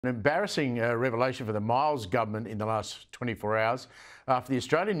An embarrassing revelation for the Miles government in the last 24 hours after the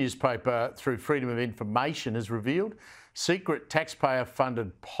Australian newspaper, through Freedom of Information, has revealed secret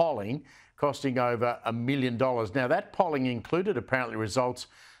taxpayer-funded polling costing over $1 million. Now, that polling included apparently results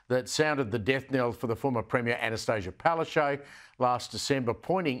that sounded the death knell for the former Premier Anastasia Palaszczuk last December,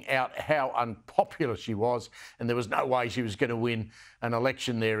 pointing out how unpopular she was, and there was no way she was going to win an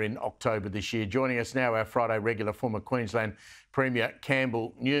election there in October this year. Joining us now, our Friday regular, former Queensland Premier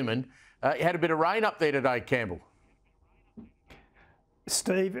Campbell Newman. You had a bit of rain up there today, Campbell.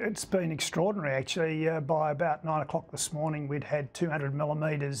 Steve, it's been extraordinary actually. By about 9 o'clock this morning, we'd had 200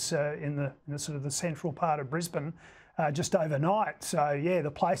 millimetres in the sort of the central part of Brisbane. Just overnight. So, yeah, the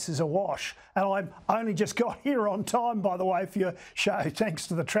place is awash. And I've only just got here on time, by the way, for your show, thanks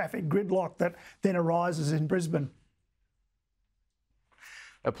to the traffic gridlock that then arises in Brisbane.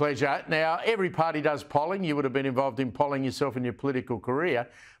 A pleasure. Now, every party does polling. You would have been involved in polling yourself in your political career.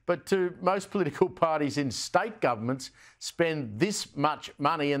 But do most political parties in state governments spend this much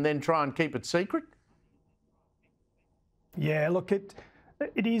money and then try and keep it secret? Yeah, look, it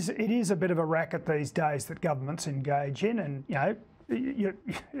is a bit of a racket these days that governments engage in, and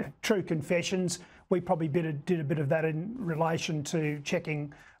true confessions. We probably did a bit of that in relation to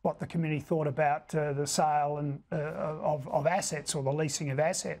checking what the committee thought about the sale and of assets, or the leasing of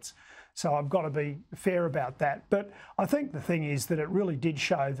assets. So I've got to be fair about that. But I think the thing is that it really did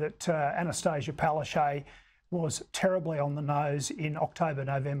show that Anastasia Palaszczuk was terribly on the nose in October,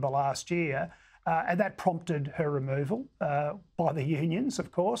 November last year. And that prompted her removal by the unions,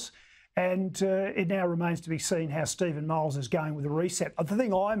 of course. And it now remains to be seen how Stephen Miles is going with the reset. The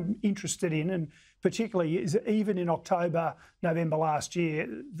thing I'm interested in, and particularly, is even in October, November last year,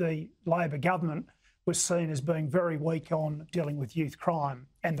 the Labor government was seen as being very weak on dealing with youth crime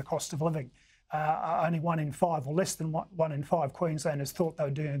and the cost of living. Only 1 in 5, or less than 1 in 5 Queenslanders thought they were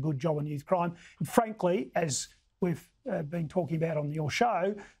doing a good job on youth crime. And frankly, as we've been talking about on your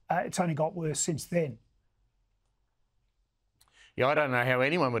show, it's only got worse since then. Yeah, I don't know how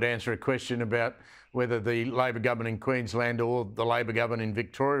anyone would answer a question about whether the Labor government in Queensland or the Labor government in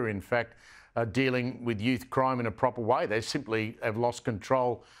Victoria, in fact, are dealing with youth crime in a proper way. They simply have lost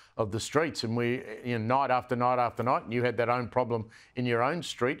control of the streets, and night after night after night, and you had that own problem in your own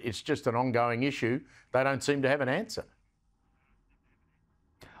street. It's just an ongoing issue. They don't seem to have an answer.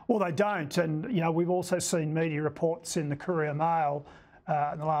 Well, they don't, and we've also seen media reports in the Courier Mail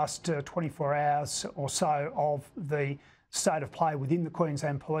in the last 24 hours or so of the state of play within the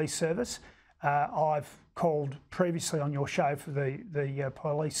Queensland Police Service. I've called previously on your show for the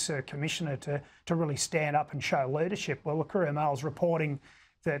Police Commissioner to really stand up and show leadership. Well, the Courier Mail's reporting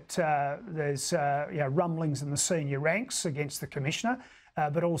that there's rumblings in the senior ranks against the Commissioner,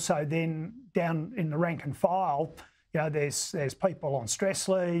 but also then down in the rank and file, there's people on stress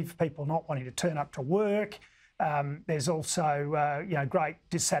leave, people not wanting to turn up to work. There's also great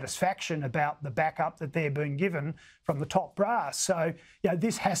dissatisfaction about the backup that they're being given from the top brass. So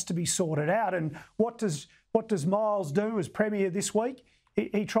this has to be sorted out. And what does Miles do as Premier this week?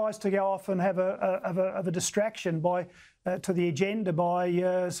 He tries to go off and have a distraction to the agenda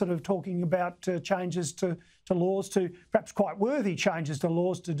by sort of talking about changes to laws, to perhaps quite worthy changes to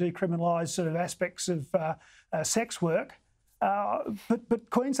laws to decriminalise sort of aspects of sex work. But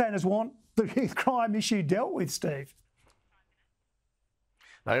Queenslanders want the youth crime issue dealt with, Steve.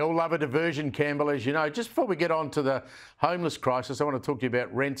 They all love a diversion, Campbell, as you know. Just before we get on to the homeless crisis, I want to talk to you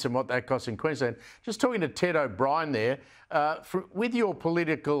about rents and what that costs in Queensland. Just talking to Ted O'Brien there, with your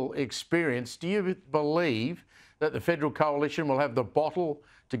political experience, do you believe that the federal coalition will have the bottle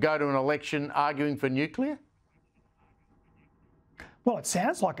to go to an election arguing for nuclear? Well, it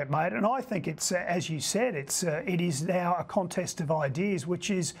sounds like it, mate, and I think it's, as you said, it is now a contest of ideas,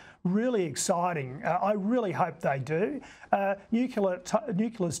 which is really exciting. I really hope they do.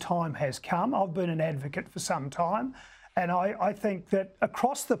 Nuclear's time has come. I've been an advocate for some time, and I think that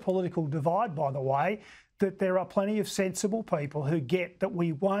across the political divide, by the way, that there are plenty of sensible people who get that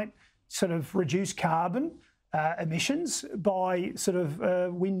we won't sort of reduce carbon emissions by sort of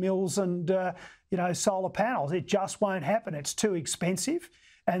windmills and solar panels. It just won't happen. It's too expensive.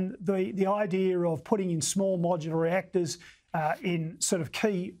 And the idea of putting in small modular reactors in sort of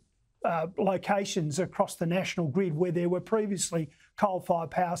key locations across the national grid where there were previously coal-fired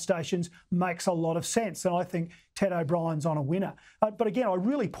power stations makes a lot of sense. And I think Ted O'Brien's on a winner. But again, I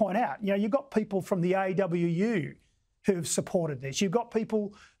really point out, you've got people from the AWU who've supported this. You've got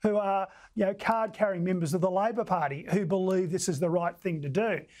people who are, card-carrying members of the Labor Party who believe this is the right thing to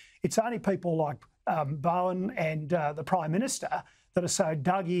do. It's only people like Bowen and the Prime Minister that are so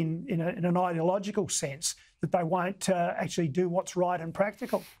dug in an ideological sense that they won't actually do what's right and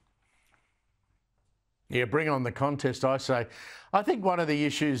practical. Yeah, bring on the contest, I say. I think one of the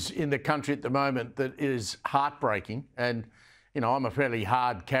issues in the country at the moment that is heartbreaking, and, you know, I'm a fairly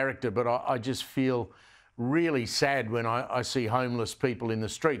hard character, but I just feel really sad when I see homeless people in the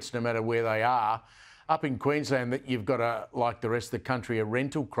streets, no matter where they are. Up in Queensland, that you've got, like the rest of the country, a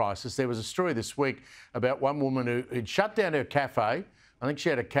rental crisis. There was a story this week about one woman who had shut down her cafe. I think she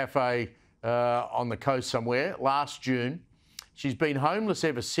had a cafe on the coast somewhere last June. She's been homeless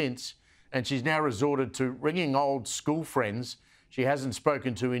ever since, and she's now resorted to ringing old school friends she hasn't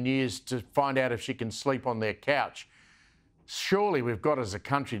spoken to in years to find out if she can sleep on their couch. Surely we've got as a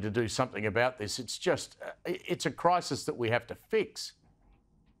country to do something about this. It's just, it's a crisis that we have to fix.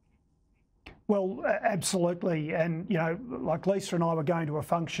 Well, absolutely. And, you know, like Lisa and I were going to a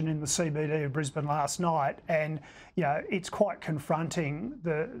function in the CBD of Brisbane last night, and, you know, it's quite confronting,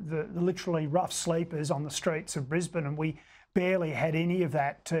 the literally rough sleepers on the streets of Brisbane, and we barely had any of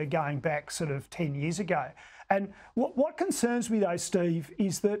that going back sort of 10 years ago. And what concerns me though, Steve,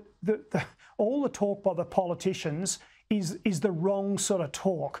 is that all the talk by the politicians is the wrong sort of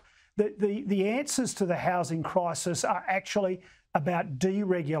talk. The answers to the housing crisis are actually about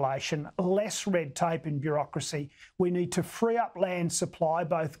deregulation, less red tape and bureaucracy. We need to free up land supply,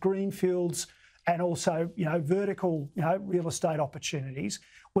 both greenfields and also, you know, vertical, you know, real estate opportunities.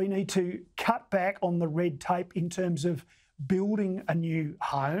 We need to cut back on the red tape in terms of building a new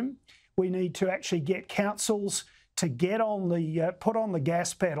home. We need to actually get councils to get on the put on the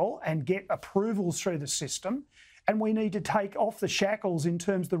gas pedal and get approvals through the system. And we need to take off the shackles in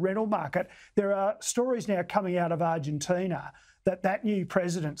terms of the rental market. There are stories now coming out of Argentina that new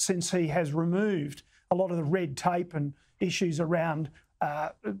president, since he has removed a lot of the red tape and issues around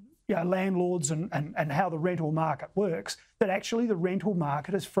you know, landlords and how the rental market works, that actually the rental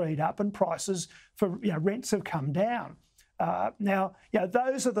market has freed up and prices for, you know, rents have come down. Now, you know,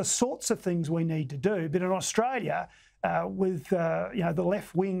 those are the sorts of things we need to do. But in Australia, with you know, the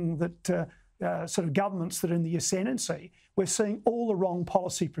left wing that sort of governments that are in the ascendancy, we're seeing all the wrong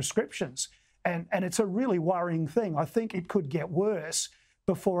policy prescriptions. And it's a really worrying thing. I think it could get worse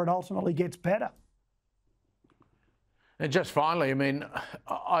before it ultimately gets better. And just finally, I mean,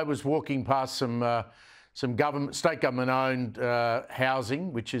 I was walking past some government, state government-owned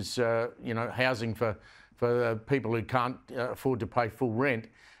housing, which is you know, housing for people who can't afford to pay full rent.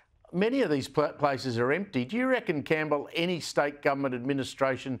 Many of these places are empty. Do you reckon, Campbell, any state government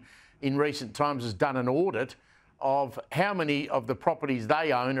administration in recent times has done an audit of how many of the properties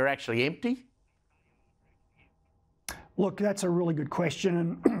they own are actually empty? Look, that's a really good question,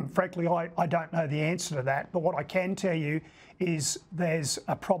 and frankly, I don't know the answer to that. But what I can tell you is there's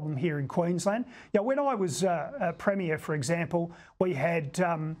a problem here in Queensland. You know, when I was a Premier, for example, we had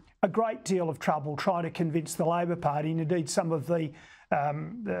a great deal of trouble trying to convince the Labor Party, and indeed some of the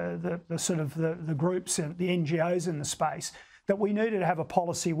sort of the groups and the NGOs in the space, that we needed to have a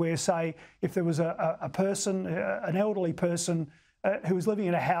policy where, say, if there was a person, an elderly person who was living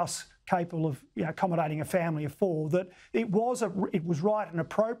in a house capable of, you know, accommodating a family of four, that it was right and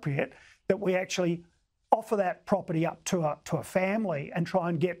appropriate that we actually offer that property up to a family and try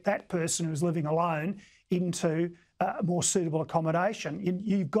and get that person who's living alone into more suitable accommodation.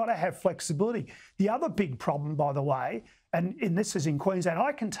 You've got to have flexibility. The other big problem, by the way, and this is in Queensland,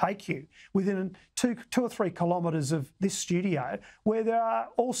 I can take you within two or 3 kilometres of this studio where there are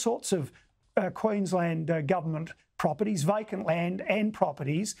all sorts of Queensland government properties, vacant land and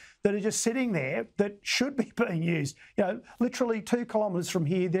properties that are just sitting there that should be being used. You know, literally 2 kilometres from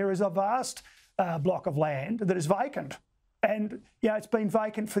here, there is a vast block of land that is vacant. And, you know, it's been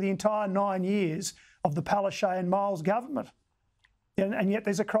vacant for the entire 9 years of the Palaszczuk and Miles government. And yet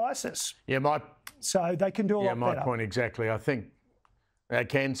there's a crisis. Yeah, so they can do a lot better. Yeah, my point exactly. I think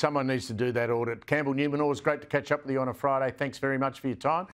someone needs to do that audit. Campbell Newman, always great to catch up with you on a Friday. Thanks very much for your time.